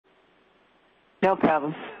No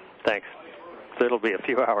problem. Thanks. So it'll be a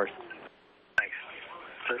few hours. Thanks.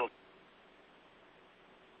 So it'll...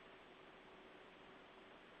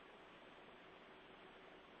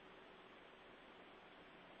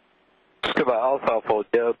 Scuba Alpha for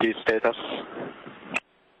JLP status.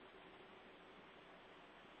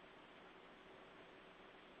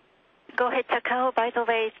 Go ahead, Takao. By the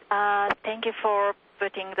way, thank you for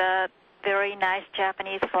putting the very nice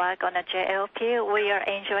Japanese flag on the JLP. We are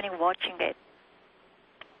enjoying watching it.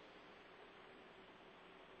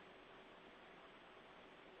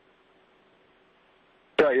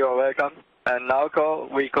 Yeah, you're welcome. And now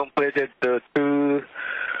we completed the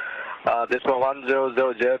this 100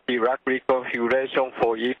 JLP rack reconfiguration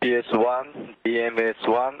for EPS1,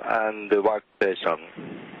 DMS1, and the workstation.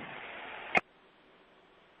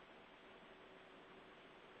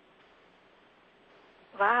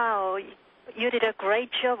 Wow, you did a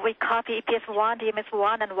great job. We copy EPS1,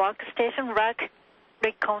 DMS1, and workstation rack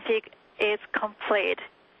reconfig is complete.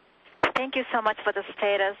 Thank you so much for the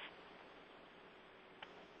status.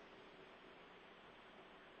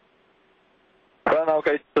 Well,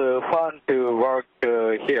 okay, it's fun to work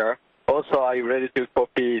here. Also, I'm ready to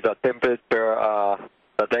copy the temperature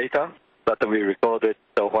the data that we recorded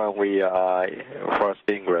when we first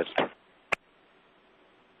ingressed.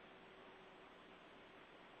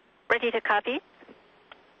 Ready to copy?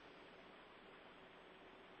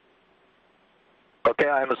 Okay,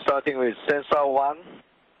 I'm starting with sensor 1,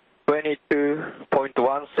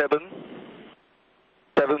 22.17,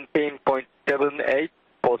 17.78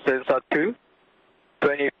 for sensor 2,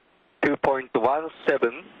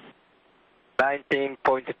 22.17,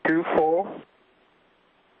 19.24,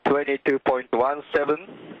 22.17,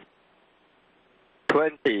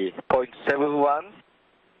 20.71,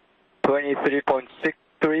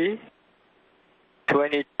 23.63,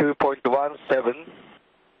 22.17,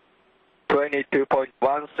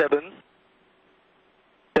 22.17,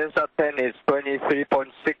 sensor 10 is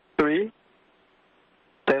 23.63,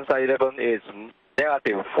 sensor 11 is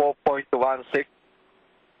negative 4.16,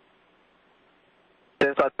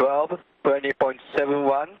 sensor 12,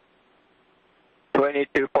 20.71,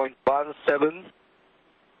 22.17,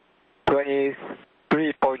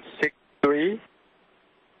 23.63,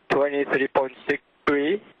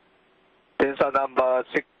 23.63, sensor number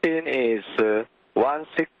 16 is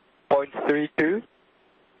 16.32,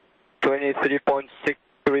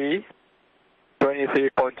 23.63,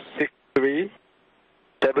 23.63,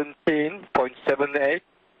 17.78,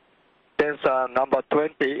 sensor number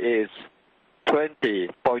 20 is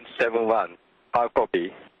 20.71. I'll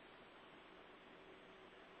copy.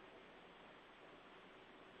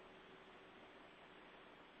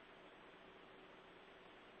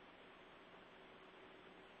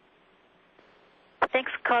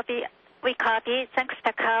 Thanks, copy. We copy. Thanks,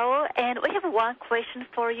 Takao. And we have one question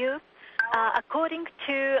for you. According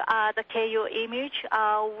to the KU image,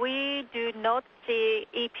 we do not see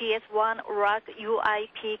EPS1 rack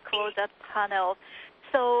UIP closer panel.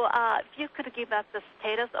 So if you could give us the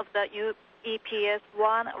status of the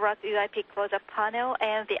EPS1 rack UIP closer panel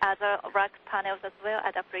and the other rack panels as well,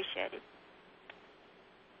 I'd appreciate it.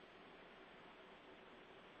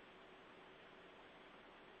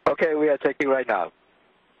 Okay, we are checking right now.